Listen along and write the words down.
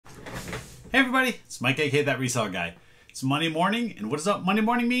Hey everybody, it's Mike, aka That Reseller Guy. It's Monday morning, and what does Monday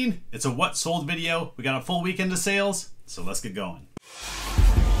morning mean? It's a what sold video. We got a full weekend of sales, so let's get going.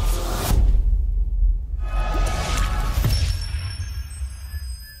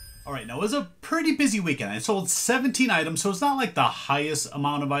 Alright, now it was a pretty busy weekend. I sold 17 items, so it's not like the highest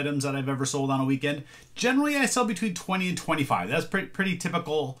amount of items that I've ever sold on a weekend. Generally, I sell between 20 and 25. That's pretty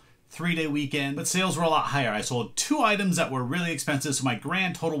typical 3-day weekend, but sales were a lot higher. I sold 2 items that were really expensive, so my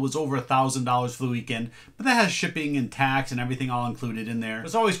grand total was over $1,000 for the weekend, but that has shipping and tax and everything all included in there.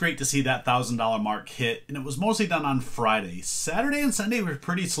 It's always great to see that $1,000 mark hit, and it was mostly done on Friday. Saturday and Sunday were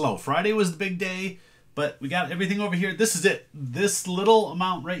pretty slow. Friday was the big day, but we got everything over here. This is it. This little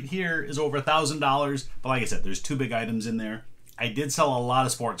amount right here is over $1,000, but like I said, there's 2 big items in there. I did sell a lot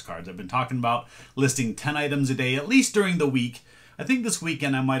of sports cards. I've been talking about listing 10 items a day, at least during the week. I think this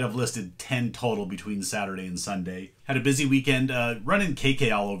weekend I might have listed 10 total between Saturday and Sunday. Had a busy weekend running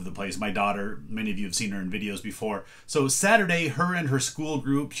KK all over the place. My daughter, many of you have seen her in videos before. So Saturday, her and her school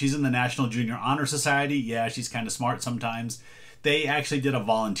group, she's in the National Junior Honor Society. Yeah, she's kind of smart sometimes. They actually did a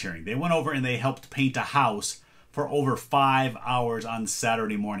volunteering. They went over and they helped paint a house for over 5 hours on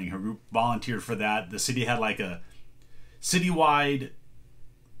Saturday morning. Her group volunteered for that. The city had like a citywide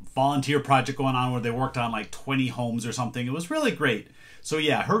volunteer project going on where they worked on like 20 homes or something. It was really great. So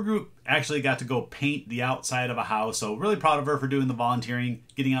yeah, her group actually got to go paint the outside of a house. So really proud of her for doing the volunteering,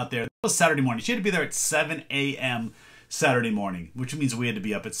 getting out there. It was Saturday morning. She had to be there at 7 a.m. Saturday morning, which means we had to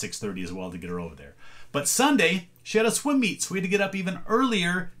be up at 6:30 as well to get her over there. But Sunday, she had a swim meet, so we had to get up even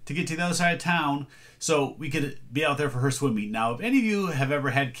earlier to get to the other side of town so we could be out there for her swim meet. Now, if any of you have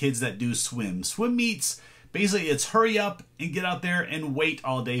ever had kids that do swim meets, basically, it's hurry up and get out there and wait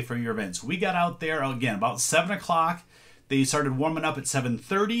all day for your events. We got out there, again, about 7 o'clock. They started warming up at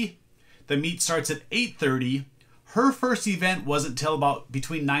 7:30. The meet starts at 8:30. Her first event wasn't till about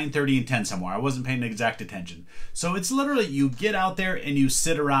between 9:30 and 10 somewhere. I wasn't paying exact attention. So it's literally you get out there and you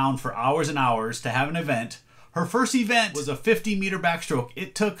sit around for hours and hours to have an event. Her first event was a 50-meter backstroke.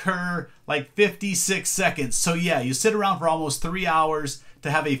 It took her like 56 seconds. So yeah, you sit around for almost 3 hours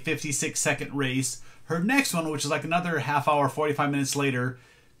to have a 56-second race. Her next one, which is like another half hour, 45 minutes later,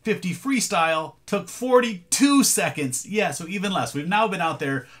 50 freestyle, took 42 seconds. Yeah, so even less. We've now been out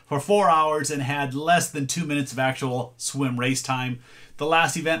there for 4 hours and had less than 2 minutes of actual swim race time. The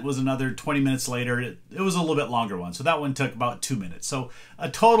last event was another 20 minutes later. It was a little bit longer one, so that one took about 2 minutes. So a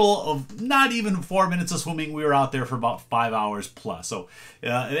total of not even 4 minutes of swimming. We were out there for about 5 hours plus. So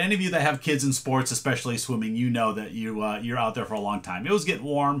any of you that have kids in sports, especially swimming, you know that you're out there for a long time. It was getting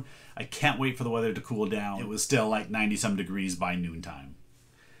warm. I can't wait for the weather to cool down. It was still like 90-some degrees by noontime.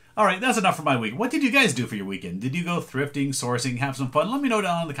 All right, that's enough for my week. What did you guys do for your weekend? Did you go thrifting, sourcing, have some fun? Let me know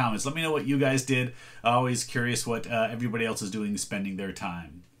down in the comments. Let me know what you guys did. Always curious what everybody else is doing, spending their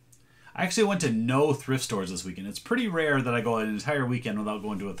time. I actually went to no thrift stores this weekend. It's pretty rare that I go an entire weekend without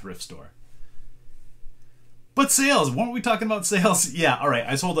going to a thrift store. But sales, weren't we talking about sales? Yeah, all right,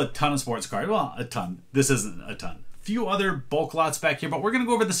 I sold a ton of sports cards. Well, a ton. This isn't a ton. Few other bulk lots back here, but we're going to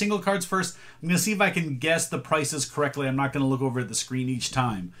go over the single cards first. I'm going to see if I can guess the prices correctly. I'm not going to look over at the screen each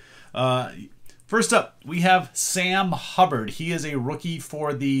time. First up, we have Sam Hubbard. He is a rookie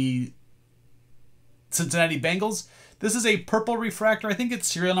for the Cincinnati Bengals. This is a purple refractor. I think it's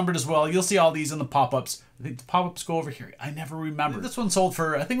serial numbered as well. You'll see all these in the pop-ups. I think the pop-ups go over here. I never remember. This one sold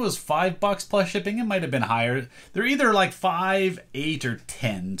for, I think it was $5 plus shipping. It might have been higher. They're either like 5, 8, or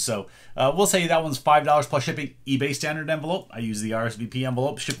 10. So we'll say that one's $5 plus shipping. eBay standard envelope. I use the RSVP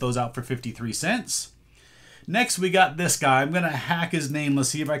envelope. Ship those out for 53 cents. Next, we got this guy. I'm going to hack his name. Let's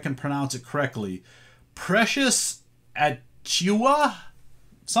see if I can pronounce it correctly. Precious Achua?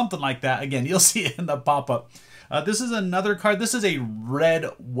 Something like that. Again, you'll see it in the pop-up. This is another card. This is a red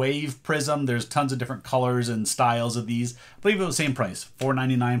wave prism. There's tons of different colors and styles of these. I believe it was the same price,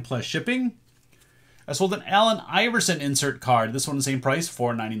 $4.99 plus shipping. I sold an Allen Iverson insert card. This one the same price,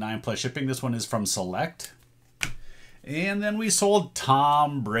 $4.99 plus shipping. This one is from Select. And then we sold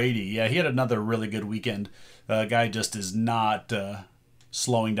Tom Brady. Yeah, he had another really good weekend. Guy just is not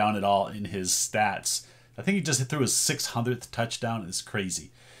slowing down at all in his stats. I think he just threw his 600th touchdown. It's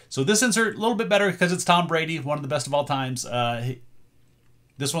crazy. So this insert, a little bit better because it's Tom Brady, one of the best of all times.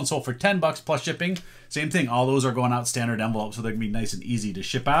 This one sold for $10 plus shipping. Same thing, all those are going out standard envelopes, so they're going to be nice and easy to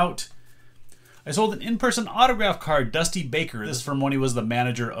ship out. I sold an in-person autograph card, Dusty Baker. This is from when he was the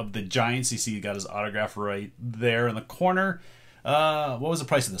manager of the Giants. You see he got his autograph right there in the corner. What was the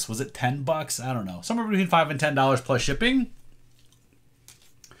price of this? Was it $10? I don't know. Somewhere between $5 and $10 plus shipping.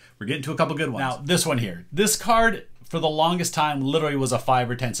 We're getting to a couple good ones. Now, this one here. This card for the longest time literally was a 5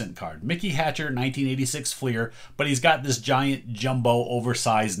 or 10 cent card. Mickey Hatcher, 1986 Fleer, but he's got this giant jumbo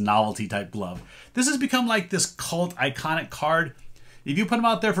oversized novelty type glove. This has become like this cult iconic card. If you put them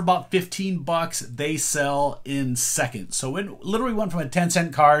out there for about 15 bucks, they sell in seconds. So it literally went from a 10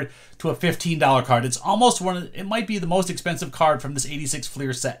 cent card to a $15 card. It's almost it might be the most expensive card from this 86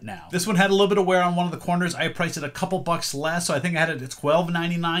 Fleer set now. This one had a little bit of wear on one of the corners. I priced it a couple bucks less, so I think I had it at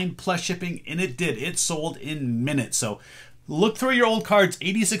 $12.99 plus shipping, and it did. It sold in minutes. So look through your old cards.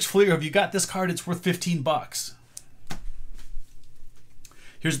 86 Fleer, if you got this card, it's worth 15 bucks.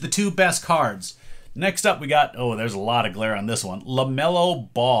 Here's the two best cards. Next up, we got, oh, there's a lot of glare on this one,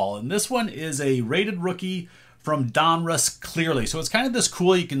 LaMelo Ball. And this one is a rated rookie from Donruss Clearly. So it's kind of this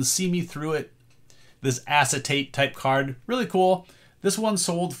cool, you can see me through it, this acetate type card. Really cool. This one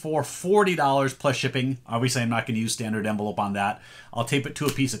sold for $40 plus shipping. Obviously, I'm not going to use standard envelope on that. I'll tape it to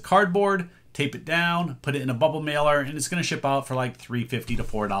a piece of cardboard, tape it down, put it in a bubble mailer, and it's going to ship out for like $3.50 to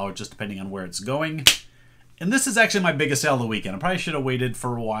 $4, just depending on where it's going. And this is actually my biggest sale of the weekend. I probably should have waited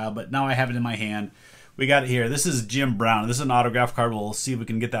for a while, but now I have it in my hand. We got it here. This is Jim Brown. This is an autograph card. We'll see if we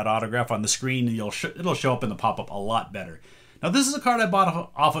can get that autograph on the screen, and it'll show up in the pop-up a lot better. Now, this is a card I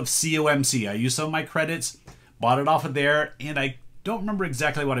bought off of COMC. I used some of my credits, bought it off of there, and I don't remember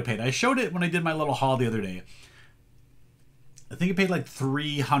exactly what I paid. I showed it when I did my little haul the other day. I think I paid like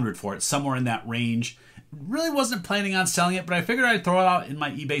 $300 for it, somewhere in that range. Really wasn't planning on selling it, but I figured I'd throw it out in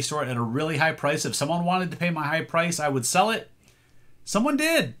my eBay store at a really high price. If someone wanted to pay my high price, I would sell it. Someone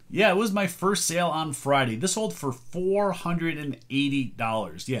did. Yeah, it was my first sale on Friday. This sold for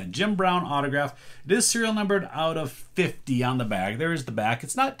 $480. Yeah, Jim Brown autograph. It is serial numbered out of 50 on the back. There's the back.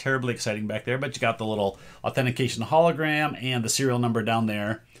 It's not terribly exciting back there, but you got the little authentication hologram and the serial number down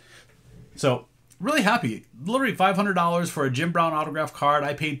there. So, really happy. Literally $500 for a Jim Brown autograph card.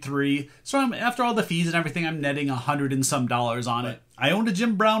 I paid $3. So after all the fees and everything, I'm netting $100 and some on it. I owned a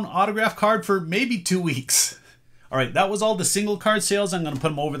Jim Brown autograph card for maybe 2 weeks. All right, that was all the single card sales. I'm going to put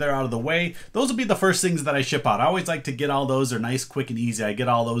them over there out of the way. Those will be the first things that I ship out. I always like to get all those. They're nice, quick, and easy. I get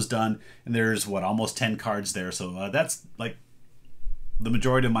all those done, and there's, what, almost 10 cards there. So that's like the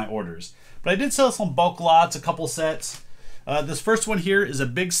majority of my orders. But I did sell some bulk lots, a couple sets. This first one here is a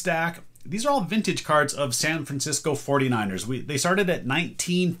big stack. These are all vintage cards of San Francisco 49ers. They started at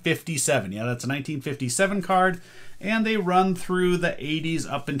 1957. Yeah, that's a 1957 card. And they run through the 80s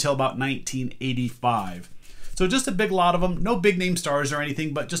up until about 1985. So just a big lot of them. No big name stars or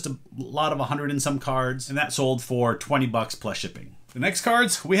anything, but just a lot of 100 and some cards. And that sold for 20 bucks plus shipping. The next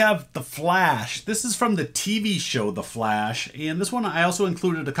cards, we have The Flash. This is from the TV show The Flash. And this one, I also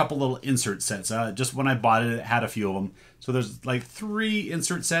included a couple little insert sets. Just when I bought it, it had a few of them. So there's like 3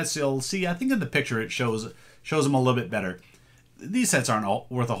 insert sets. You'll see, I think in the picture it shows them a little bit better. These sets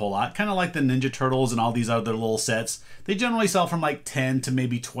aren't worth a whole lot. Kind of like the Ninja Turtles and all these other little sets. They generally sell from like 10 to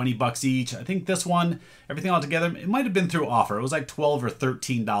maybe 20 bucks each. I think this one, everything all together, it might have been through offer. It was like $12 or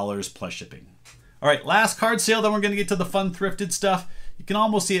 $13 plus shipping. All right, last card sale, then we're going to get to the fun thrifted stuff. You can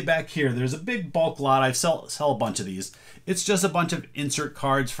almost see it back here. There's a big bulk lot. I sell a bunch of these. It's just a bunch of insert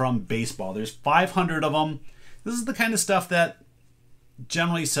cards from baseball. There's 500 of them. This is the kind of stuff that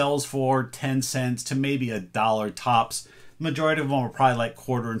generally sells for 10 cents to maybe $1 tops. The majority of them are probably like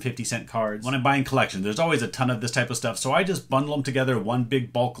quarter and 50-cent cards. When I'm buying collections, there's always a ton of this type of stuff. So I just bundle them together, one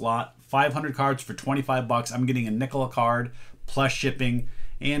big bulk lot, 500 cards for 25 bucks. I'm getting a nickel a card plus shipping.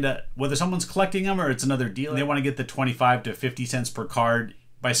 And whether someone's collecting them or it's another deal, they want to get the 25 to 50 cents per card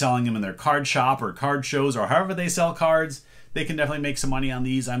by selling them in their card shop or card shows or however they sell cards. They can definitely make some money on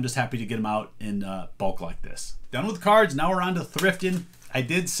these. I'm just happy to get them out in bulk like this. Done with cards. Now we're on to thrifting. I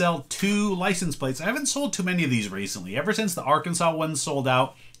did sell 2 license plates. I haven't sold too many of these recently. Ever since the Arkansas ones sold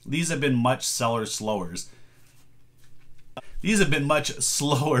out, these have been much sellers. These have been much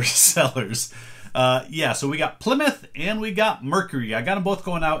slower sellers. Yeah, so we got Plymouth and we got Mercury. I got them both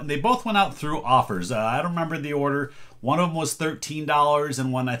going out, and they both went out through offers. I don't remember the order. One of them was $13,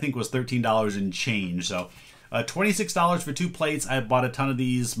 and one I think was $13 and change. So $26 for 2 plates. I bought a ton of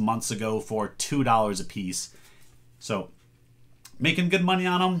these months ago for $2 a piece. So making good money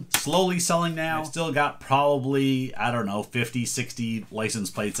on them, slowly selling now. I've still got probably, I don't know, 50, 60 license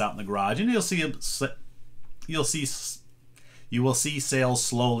plates out in the garage, and you will see sales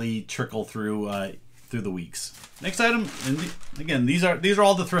slowly trickle through the weeks. Next item, and again, these are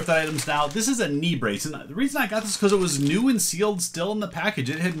all the thrifted items now. This is a knee brace, and the reason I got this is because it was new and sealed still in the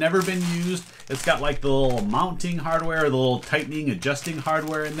package. It had never been used. It's got like the little mounting hardware, the little tightening, adjusting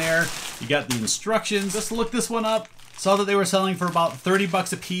hardware in there. You got the instructions. Just look this one up. Saw that they were selling for about 30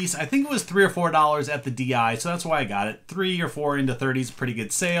 bucks a piece. I think it was $3 or $4 at the DI, so that's why I got it. 3 or 4 into 30 is a pretty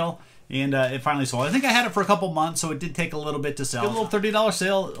good sale. And it finally sold. I think I had it for a couple months, so it did take a little bit to sell. Good little $30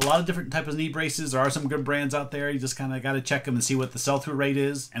 sale. A lot of different types of knee braces. There are some good brands out there. You just kind of got to check them and see what the sell-through rate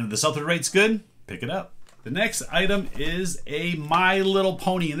is. And if the sell-through rate's good, pick it up. The next item is a My Little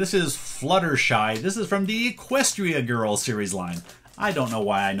Pony. This is Fluttershy. This is from the Equestria Girls series line. I don't know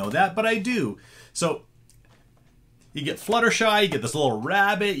why I know that, but I do. So you get Fluttershy, you get this little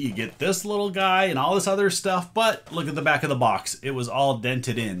rabbit, you get this little guy, and all this other stuff, but look at the back of the box. It was all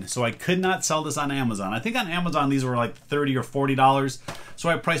dented in, so I could not sell this on Amazon. I think on Amazon these were like $30 or $40, so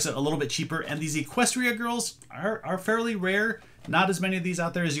I priced it a little bit cheaper, and these Equestria Girls are fairly rare. Not as many of these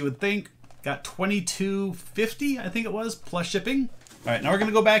out there as you would think. Got $22.50, I think it was, plus shipping. All right, now we're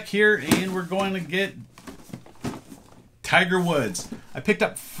gonna go back here, and we're going to get Tiger Woods. I picked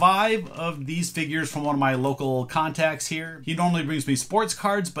up 5 of these figures from one of my local contacts here. He normally brings me sports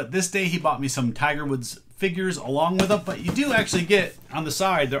cards, but this day he bought me some Tiger Woods figures along with them. But you do actually get, on the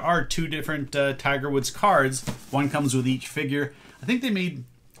side, there are 2 different Tiger Woods cards. One comes with each figure. I think they made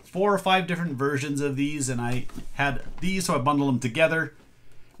 4 or 5 different versions of these, and I had these, so I bundled them together.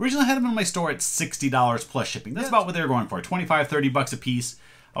 Originally I had them in my store at $60 plus shipping. That's about what they were going for, 25, 30 bucks a piece.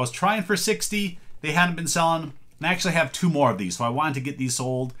 I was trying for 60. They hadn't been selling. And I actually have 2 more of these, so I wanted to get these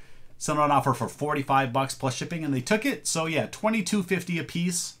sold. Sent on offer for 45 bucks plus shipping, and they took it. So yeah, $22.50 a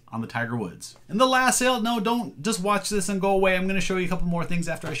piece on the Tiger Woods. And the last sale, no, don't just watch this and go away. I'm going to show you a couple more things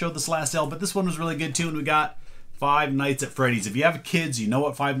after I show this last sale, but this one was really good too, and we got Five Nights at Freddy's. If you have kids, you know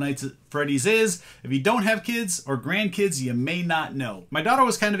what Five Nights at Freddy's is. If you don't have kids or grandkids, you may not know. My daughter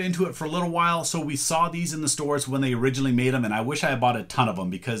was kind of into it for a little while, so we saw these in the stores when they originally made them, and I wish I had bought a ton of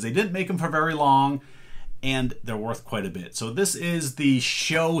them because they didn't make them for very long, and they're worth quite a bit. So this is the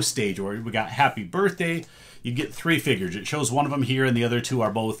show stage where we got Happy Birthday. You get 3 figures. It shows one of them here and the other 2 are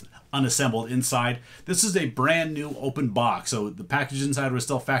both unassembled inside. This is a brand new open box. So the package inside was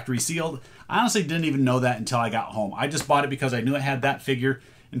still factory sealed. I honestly didn't even know that until I got home. I just bought it because I knew it had that figure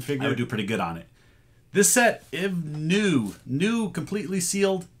and figured I would do pretty good on it. This set, if new, completely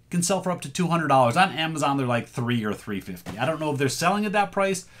sealed, can sell for up to $200. On Amazon, they're like $3 or $3.50. I don't know if they're selling at that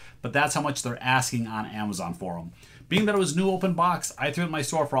price, but that's how much they're asking on Amazon for them. Being that it was new open box, I threw it in my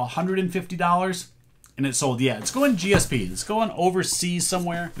store for $150, and it sold. Yeah, it's going GSP. It's going overseas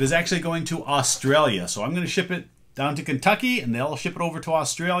somewhere. It is actually going to Australia, so I'm going to ship it down to Kentucky, and they'll ship it over to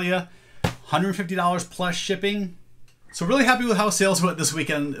Australia. $150 plus shipping. So really happy with how sales went this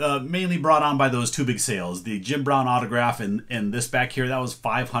weekend, mainly brought on by those 2 big sales. The Jim Brown autograph and this back here, that was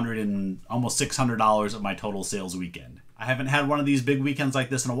 $500 and almost $600 of my total sales weekend. I haven't had one of these big weekends like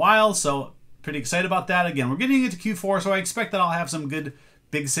this in a while, so pretty excited about that. Again, we're getting into Q4, so I expect that I'll have some good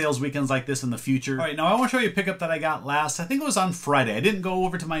big sales weekends like this in the future. All right, now I want to show you a pickup that I got last. I think it was on Friday. I didn't go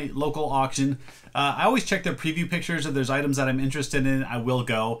over to my local auction. I always check their preview pictures. If there's items that I'm interested in, I will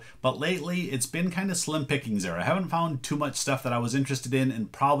go. But lately, it's been kind of slim pickings there. I haven't found too much stuff that I was interested in,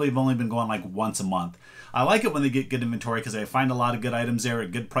 and probably have only been going like once a month. I like it when they get good inventory because I find a lot of good items there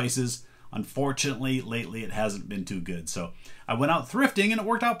at good prices. Unfortunately, lately it hasn't been too good. So I went out thrifting, and it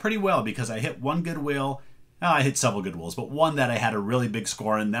worked out pretty well because I hit one Goodwill. I hit several Goodwills, but one that I had a really big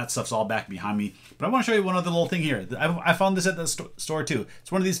score in. That stuff's all back behind me. But I want to show you one other little thing here. I found this at the store too.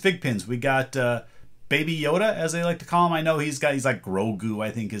 It's one of these fig pins. We got Baby Yoda, as they like to call him. I know he's like Grogu, I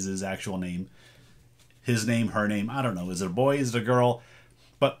think is his actual name. His name, her name, I don't know. Is it a boy? Is it a girl?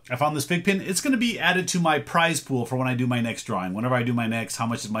 But I found this fig pin. It's going to be added to my prize pool for when I do my next drawing. Whenever I do my next, how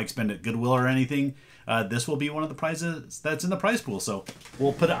much did Mike spend at Goodwill or anything, this will be one of the prizes that's in the prize pool. So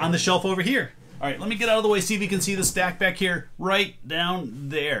we'll put it on the shelf over here. All right, let me get out of the way, see if you can see the stack back here, right down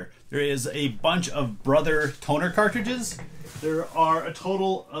there. There is a bunch of Brother toner cartridges. There are a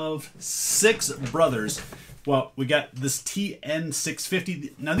total of 6 Brothers. Well, we got this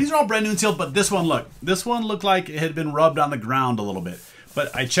TN650. Now, these are all brand new and sealed, but this one looked like it had been rubbed on the ground a little bit.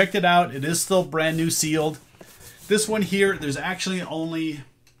 But I checked it out. It is still brand new sealed. This one here, there's actually only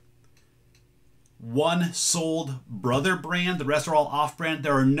 1 sold Brother brand. The rest are all off-brand.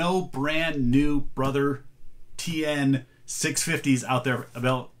 There are no brand new Brother TN 650s out there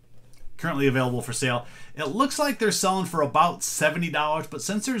currently available for sale. It looks like they're selling for about $70, but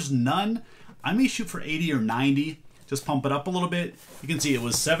since there's none, I may shoot for 80 or 90. Just pump it up a little bit. You can see it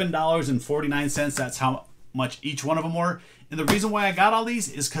was $7.49. That's how much each one of them were. And the reason why I got all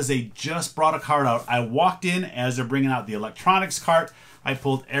these is because they just brought a cart out. I walked in as they're bringing out the electronics cart. I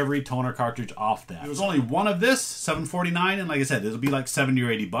pulled every toner cartridge off that. There was only one of this, $7.49, and like I said, it'll be like 70 or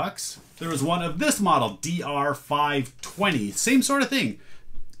 80 bucks. There was one of this model, DR520. Same sort of thing.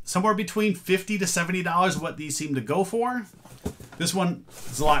 Somewhere between $50 to $70 what these seem to go for. This one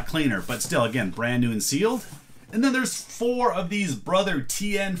is a lot cleaner, but still, again, brand new and sealed. And then there's 4 of these Brother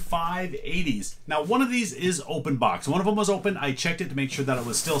TN580s. Now, one of these is open box. One of them was open. I checked it to make sure that it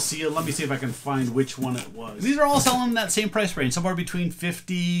was still sealed. Let me see if I can find which one it was. These are all selling in that same price range, somewhere between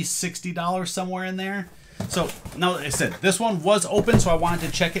 $50, $60, somewhere in there. So, now, like I said, this one was open, so I wanted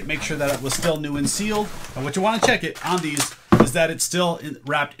to check it, make sure that it was still new and sealed. And what you want to check it on these is that it's still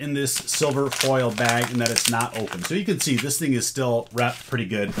wrapped in this silver foil bag and that it's not open. So you can see this thing is still wrapped pretty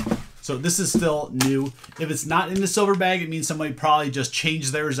good. So this is still new. If it's not in the silver bag, it means somebody probably just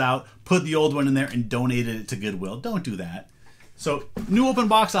changed theirs out, put the old one in there, and donated it to Goodwill. Don't do that. So new open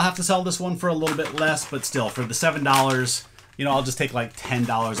box, I'll have to sell this one for a little bit less, but still, for the $7, you know, I'll just take like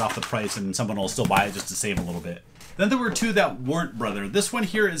 $10 off the price and someone will still buy it just to save a little bit. Then there were 2 that weren't Brother. This one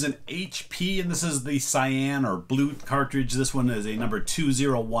here is an HP, and this is the cyan or blue cartridge. This one is a number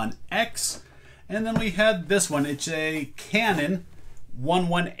 201X. And then we had this one. It's a Canon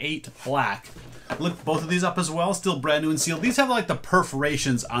 118 black. Look both of these up as well, still brand new and sealed. These have like the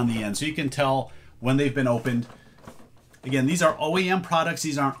perforations on the end, so you can tell when they've been opened. Again, these are OEM products.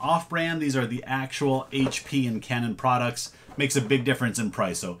 These aren't off-brand. These are the actual HP and Canon products. Makes a big difference in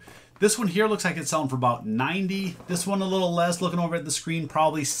price. So this one here looks like it's selling for about $90. This one a little less. Looking over at the screen,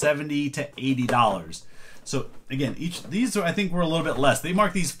 probably $70 to $80. So again, these I think were a little bit less. They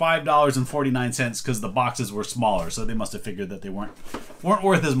marked these $5.49 because the boxes were smaller, so they must have figured that they weren't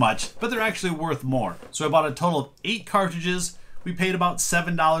worth as much, but they're actually worth more. So I bought a total of 8 cartridges. We paid about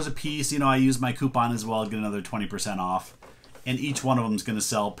 $7 a piece. You know, I used my coupon as well to get another 20% off. And each one of them is going to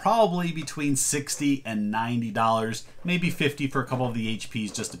sell probably between $60 and $90, maybe $50 for a couple of the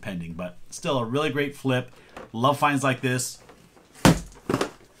HPs, just depending. But still a really great flip. Love finds like this.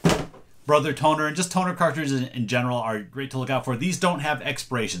 Brother toner and just toner cartridges in general are great to look out for. These don't have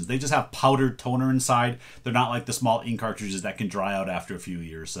expirations. They just have powdered toner inside. They're not like the small ink cartridges that can dry out after a few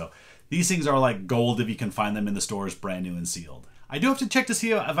years. So these things are like gold if you can find them in the stores brand new and sealed. I do have to check to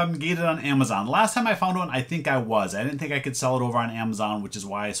see if I'm gated on Amazon. Last time I found one, I think I was. I didn't think I could sell it over on Amazon, which is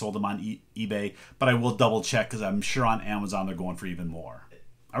why I sold them on eBay. But I will double check because I'm sure on Amazon they're going for even more.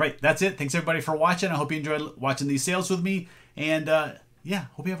 All right, that's it. Thanks everybody for watching. I hope you enjoyed watching these sales with me. And yeah,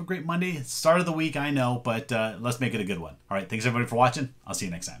 hope you have a great Monday. It's the start of the week, I know, but let's make it a good one. All right, thanks everybody for watching. I'll see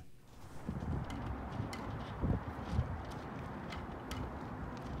you next time.